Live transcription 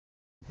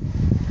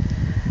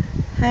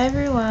Hi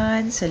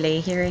everyone,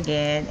 Soleil here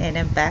again, and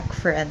I'm back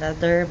for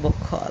another book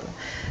haul.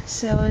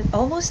 So,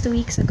 almost 2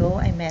 weeks ago,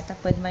 I met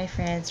up with my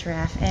friends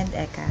Raf and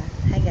Eka.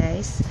 Hi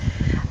guys.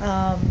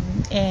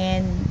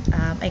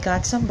 I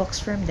got some books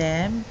from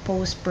them,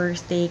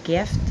 post-birthday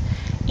gift,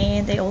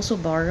 and I also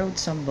borrowed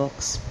some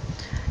books.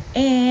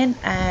 And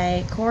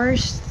I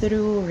coursed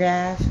through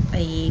Raf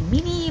a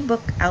mini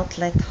book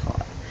outlet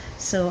haul.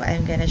 So,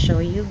 I'm gonna show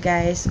you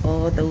guys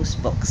all those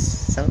books.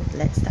 So,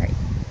 let's start.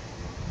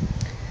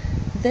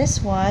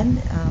 This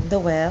one, The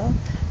Well,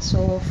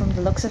 so from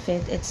the looks of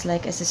it, it's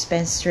like a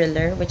suspense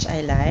thriller, which I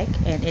like,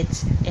 and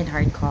it's in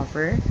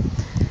hardcover.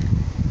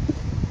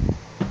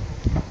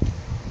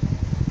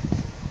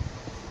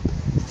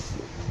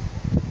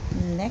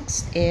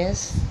 Next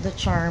is The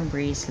Charm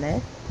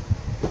Bracelet,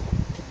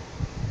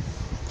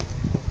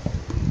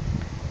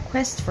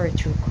 Quest for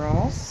True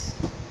Cross,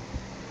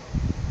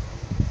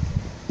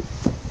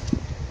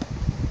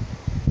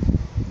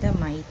 The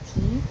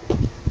Mighty,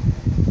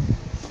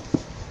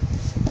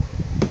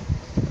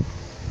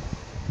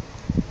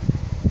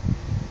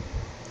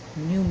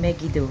 New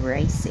Megiddo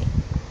Rising,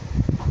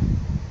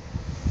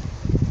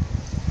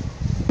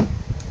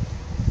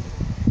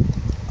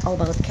 All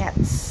About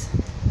Cats,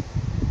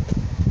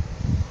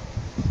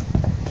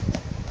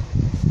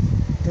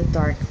 The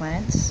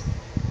Darklands,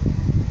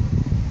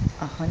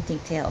 A Haunting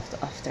Tale of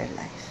the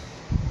Afterlife,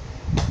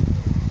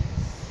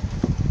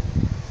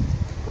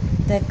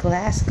 The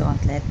Glass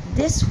Gauntlet.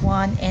 This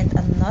one and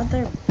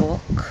another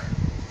book,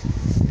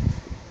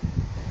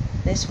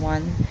 this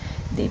one,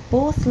 they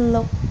both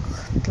look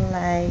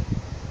like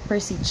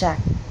Percy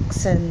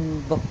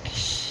Jackson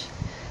bookish,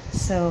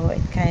 so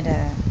it kind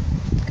of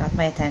got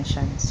my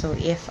attention. So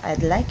if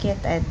I'd like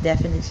it, I'd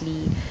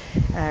definitely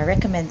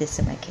recommend this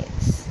to my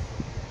kids.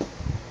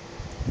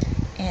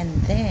 And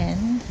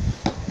then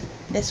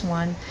this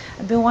one,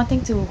 I've been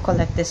wanting to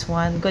collect this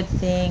one. Good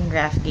thing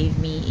Raf gave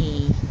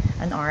me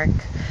an arc,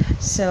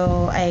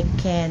 so I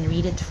can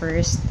read it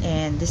first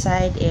and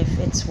decide if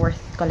it's worth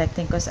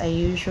collecting, because I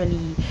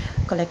usually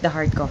collect the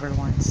hardcover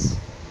ones.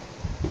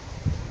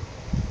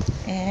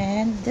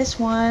 And this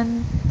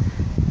one,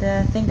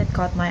 the thing that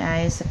caught my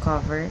eye is the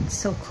cover. It's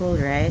so cool,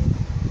 right?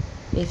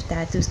 If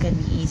tattoos can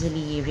be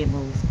easily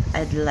removed,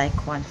 I'd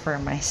like one for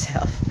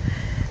myself.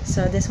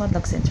 So this one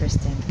looks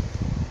interesting.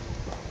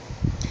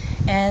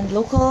 And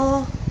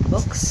local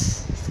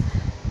books,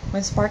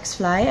 When Sparks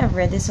Fly, I've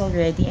read this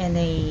already, and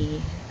I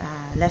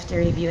left a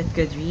review at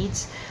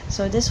Goodreads.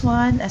 So this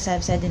one, as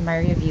I've said in my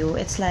review,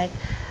 it's like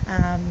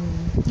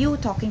you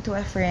talking to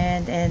a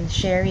friend and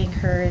sharing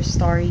her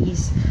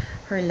stories,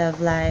 her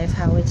love life,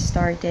 how it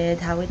started,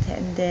 how it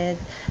ended,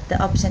 the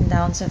ups and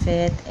downs of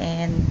it,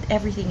 and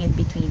everything in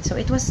between. So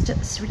it was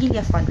just really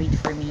a fun read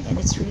for me, and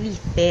it's really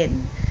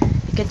thin.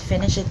 You could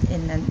finish it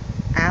in an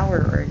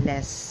hour or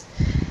less.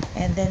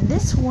 And then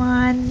this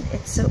one,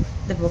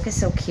 the book is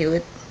so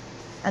cute.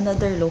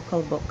 Another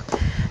local book,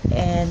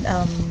 and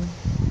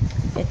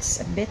it's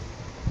a bit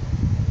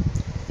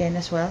thin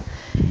as well,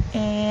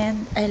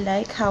 and I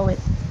like how it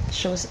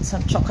shows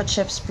some chocolate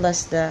chips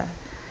plus the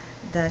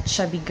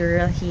chubby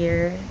girl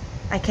here.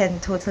 I can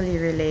totally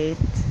relate,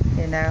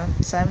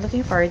 so I'm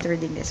looking forward to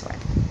reading this one.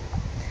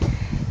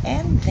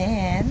 And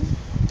then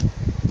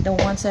the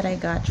ones that I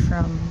got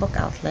from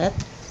Bookoutlet,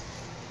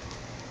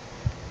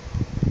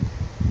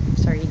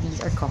 sorry, these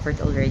are covered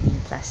already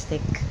in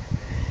plastic.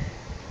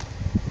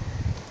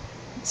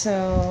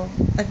 So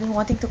I've been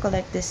wanting to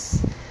collect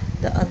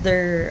the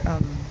other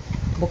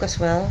book as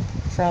well,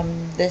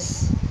 from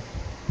this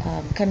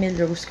Camille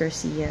Rose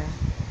Garcia.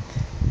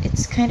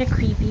 It's kind of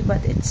creepy,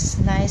 but it's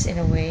nice in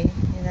a way,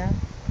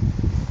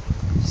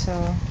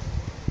 so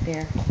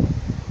there.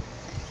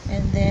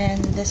 And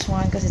then this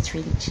one, because it's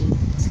really cheap,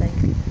 it's like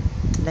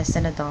less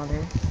than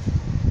 $1.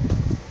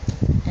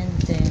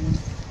 And then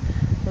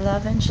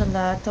Love and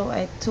Gelato,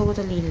 I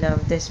totally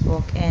love this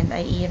book, and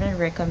I even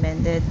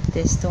recommended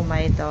this to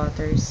my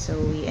daughter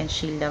Zoe, and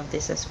she loved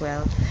this as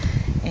well.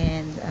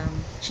 And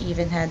she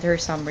even had her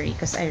summary,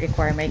 because I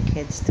require my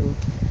kids to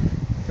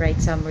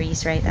write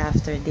summaries right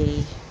after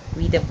they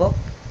read a book.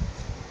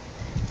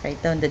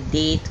 Write down the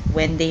date,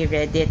 when they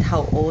read it,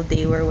 how old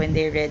they were when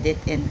they read it,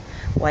 and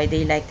why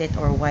they liked it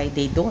or why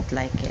they don't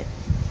like it.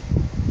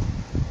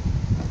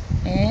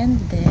 And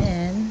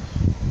then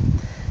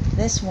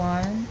this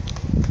one,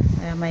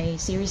 my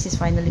series is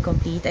finally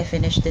complete. I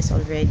finished this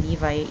already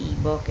via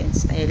ebook, and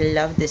I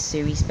love this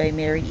series by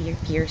Mary E.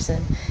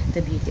 Pearson,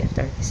 The Beauty of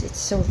Darkness. It's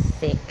so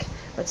thick,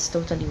 but it's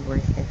totally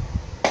worth it.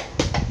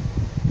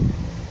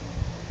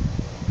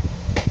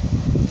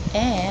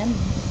 And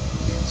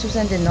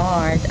Susan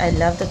Denard, I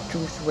love The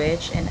Truth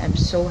Witch, and I'm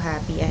so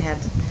happy I have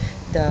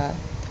the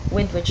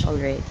Wind Witch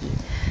already.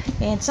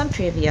 And some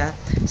trivia.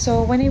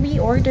 So when we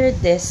ordered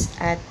this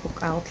at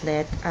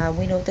Bookoutlet,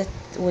 we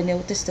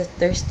noticed that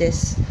there's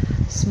this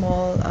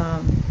small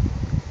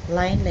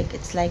line, like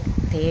it's like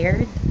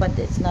teared, but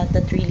it's not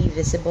that really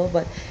visible,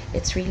 but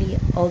it's really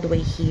all the way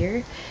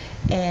here.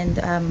 And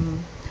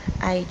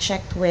I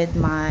checked with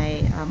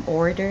my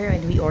order,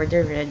 and we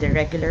ordered the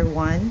regular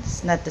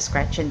ones, not the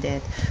scratch and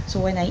dent. So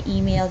when I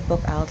emailed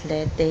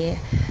Bookoutlet,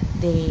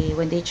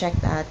 when they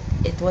checked that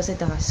it wasn't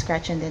the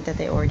scratch and dent that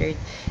I ordered,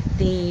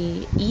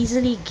 they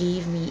easily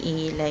gave me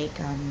a a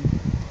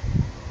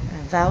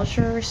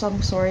voucher or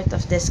some sort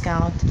of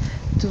discount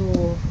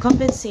to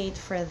compensate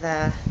for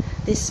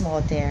this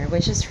small tear,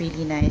 which is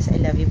really nice. I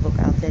love you,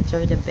 Bookoutlet,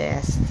 you're the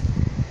best.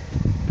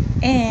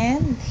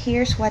 And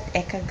here's what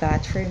Eka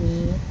got for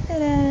me.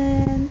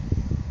 Ta-da!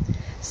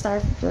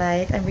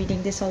 Starflight. I'm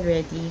reading this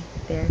already.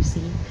 There,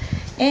 see?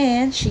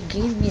 And she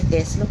gave me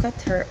this. Look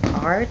at her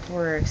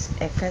artworks.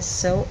 Eka's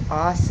so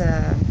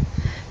awesome.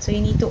 So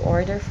you need to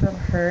order from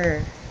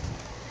her.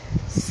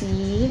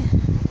 See?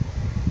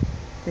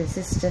 This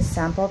is just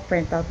sample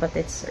printout, but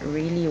it's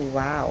really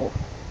wow.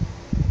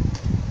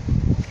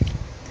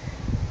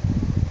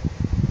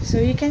 So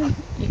you can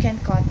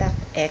contact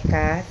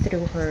Eka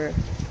through her.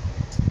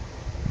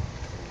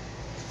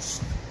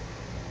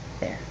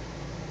 There.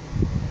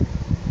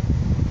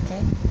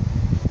 Okay.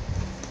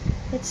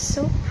 It's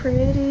so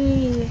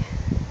pretty,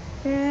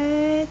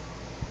 right?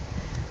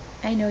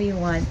 I know you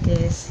want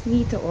this. You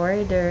need to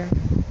order.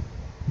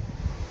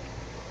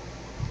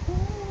 And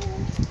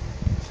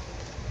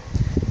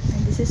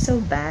this is so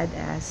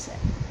badass.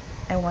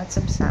 I want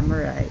some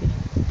samurai.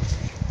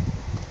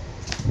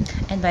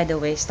 And by the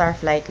way,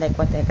 Starflight, like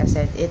what Eka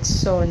said, it's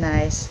so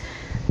nice.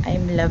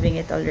 I'm loving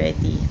it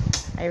already.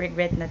 I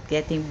regret not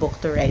getting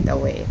booked right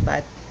away,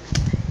 but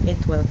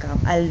it will come.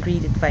 I'll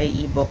read it via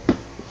ebook.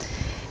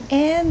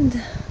 And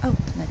oh,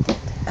 not yet.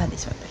 Ah,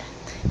 this one.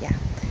 Yeah.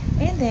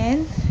 And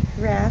then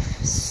Raf,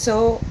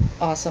 so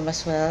awesome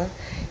as well.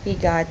 He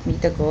got me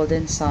the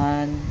Golden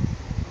Sun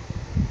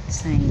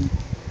signed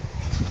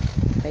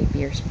by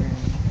Pierce Brown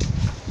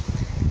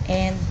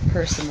and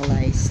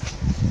personalized.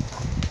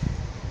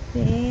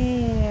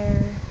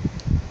 There.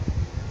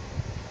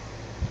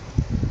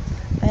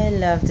 I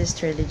love this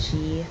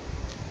trilogy.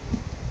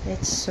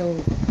 It's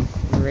so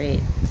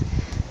great.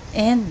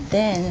 And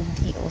then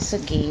he also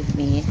gave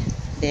me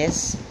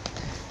this,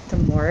 the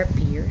more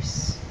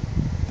Pierce.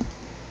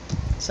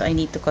 So I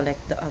need to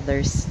collect the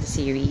others, the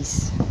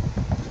series.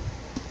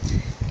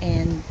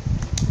 And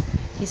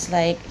he's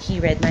like, he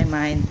read my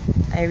mind.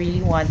 I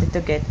really wanted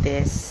to get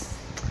this.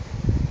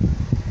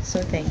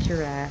 So thank you,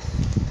 Raf.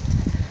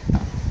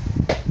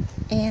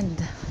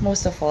 And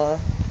most of all,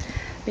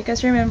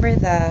 because remember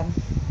the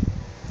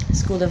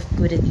School of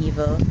Good and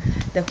Evil,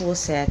 the whole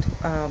set,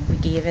 we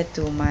gave it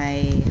to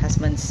my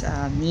husband's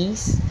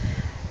niece.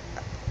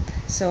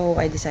 So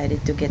I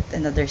decided to get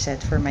another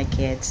set for my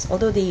kids.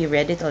 Although they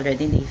read it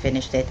already and they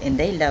finished it and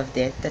they loved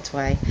it. That's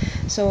why.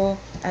 So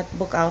at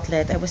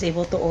Bookoutlet, I was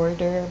able to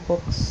order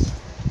books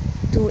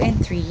 2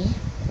 and 3,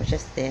 which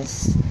is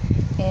this,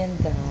 and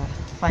the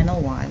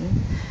final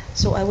one.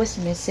 So I was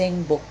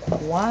missing book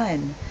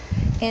 1.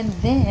 And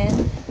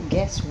then,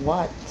 guess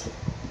what?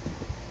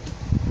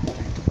 I'm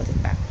trying to put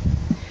it back.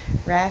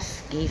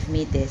 Raf gave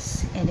me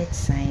this, and it's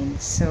signed.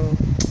 So,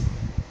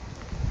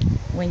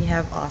 when you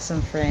have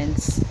awesome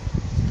friends,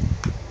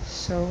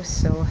 so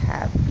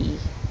happy,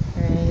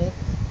 right?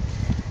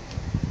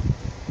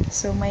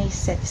 So, my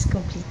set is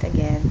complete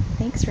again.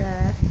 Thanks,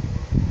 Raf.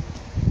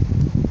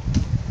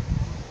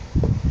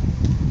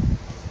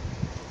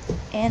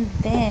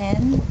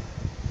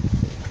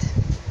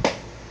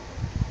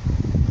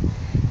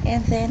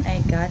 And then I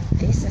got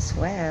this as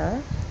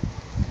well.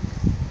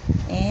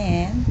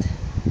 And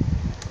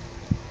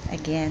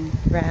again,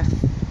 Raf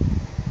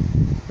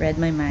read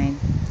my mind.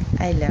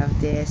 I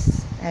love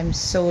this. I'm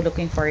so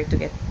looking forward to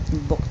get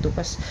book 2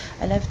 because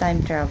I love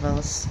time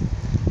travels.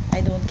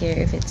 I don't care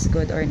if it's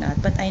good or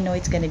not, but I know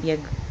it's gonna be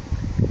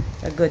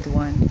a good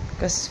one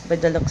because by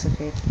the looks of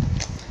it,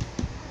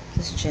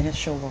 this is Jenna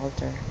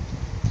Showalter.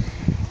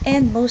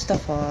 And most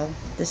of all,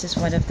 this is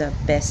one of the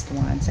best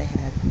ones I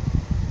had.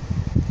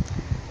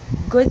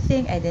 Good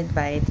thing I didn't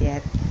buy it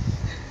yet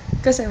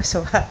because I was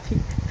so happy.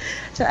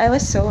 So I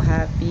was so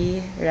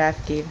happy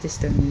Raf gave this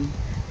to me.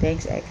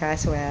 Thanks, Eka,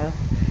 as well.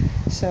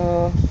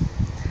 So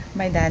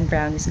my Dan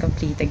Brown is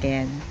complete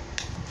again.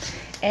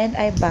 And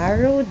I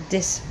borrowed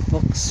these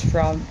books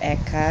from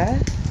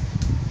Eka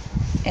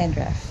and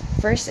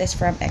Raf. First is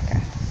from Eka.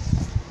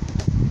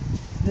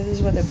 This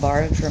is what I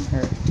borrowed from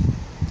her.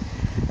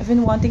 I've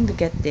been wanting to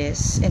get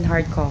this in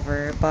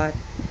hardcover, but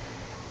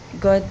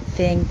good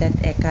thing that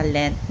Eka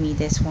lent me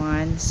this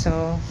one.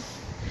 So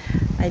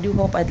I do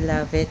hope I'd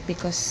love it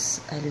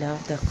because I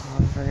love the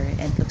cover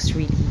and it looks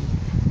really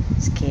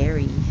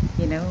scary.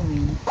 You know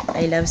me,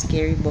 I love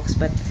scary books,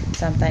 but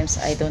sometimes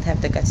I don't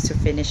have the guts to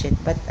finish it,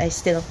 but I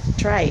still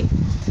try.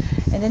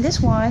 And then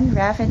this one,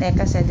 Raf and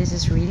Eka said this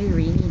is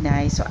really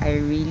nice, so I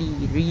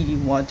really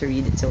want to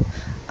read it, so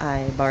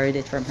I borrowed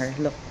it from her.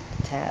 Look,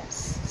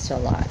 tabs, it's a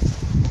lot.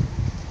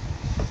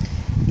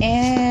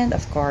 And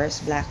of course,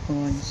 Black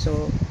Moon.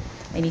 So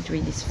I need to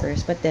read this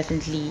first, but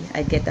definitely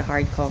I'd get the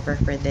hardcover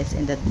for this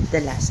and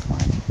the last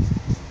one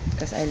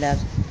because I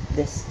love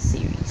this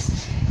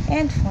series.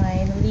 And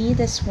finally,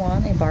 this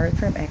one I borrowed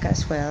from Eka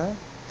as well.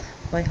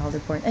 by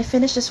Hollyborn. I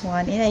finished this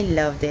one and I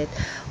loved it.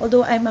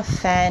 Although I'm a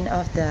fan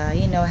of the,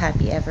 you know,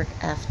 happy ever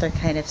after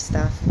kind of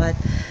stuff, but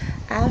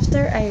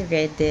after I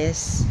read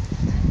this,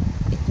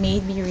 it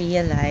made me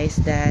realize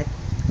that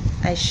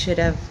I should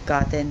have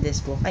gotten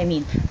this book. I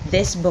mean,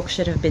 this book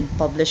should have been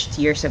published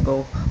years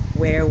ago.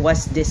 Where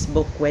was this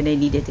book when I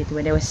needed it,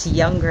 when I was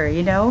younger,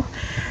 you know?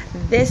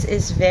 This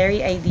is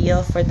very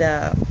ideal for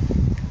the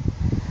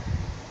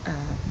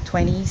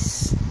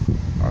 20s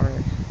or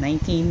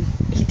 19,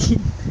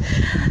 18.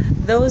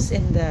 Those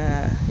in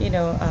the, you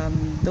know,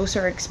 those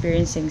are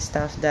experiencing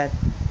stuff that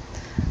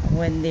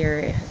when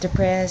they're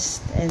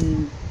depressed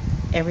and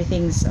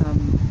everything's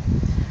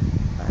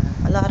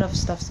a lot of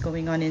stuff's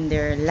going on in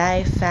their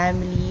life,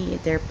 family,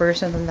 their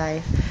personal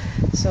life.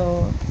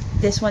 So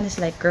this one is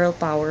like girl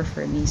power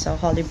for me. So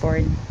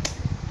Hollyborn,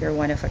 you're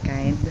one of a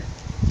kind.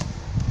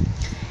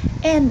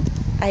 And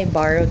I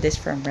borrowed this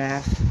from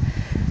Raf.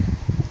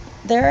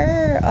 There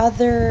are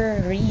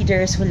other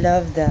readers who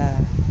love the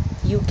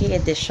UK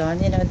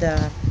edition, you know,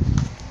 the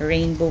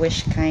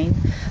rainbowish kind,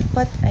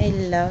 but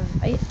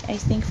I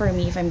think for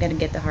me, if I'm gonna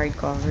get the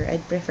hardcover,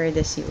 I'd prefer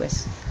this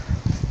US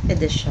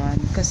edition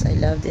because I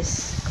love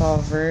this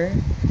cover.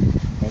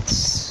 It's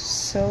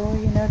so,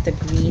 you know, the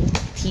green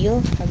teal,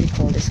 how do you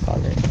call this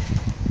color?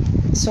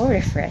 It's so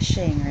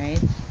refreshing,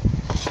 right?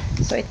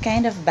 So it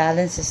kind of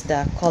balances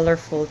the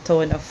colorful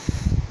tone of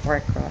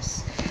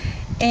Warcross.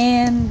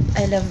 And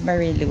I love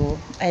Marilu.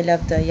 I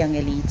love the Young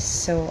Elites,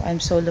 so I'm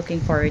so looking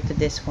forward to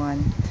this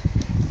one.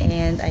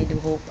 And I do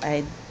hope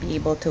I'd be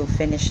able to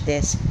finish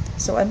this.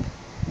 So I'm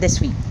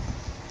this week,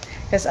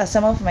 because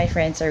some of my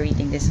friends are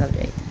reading this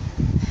already.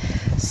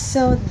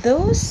 So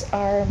those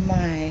are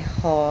my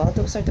haul.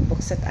 Those are the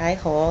books that I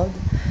hauled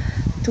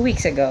 2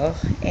 weeks ago,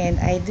 and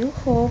I do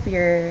hope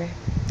you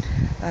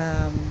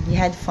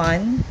had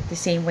fun the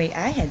same way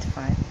I had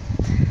fun.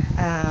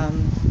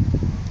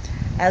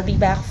 I'll be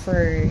back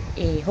for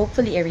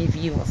hopefully a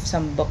review of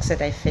some books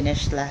that I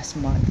finished last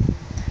month.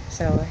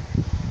 So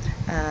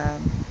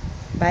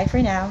bye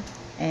for now,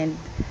 and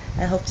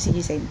I hope to see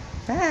you soon.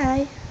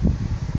 Bye.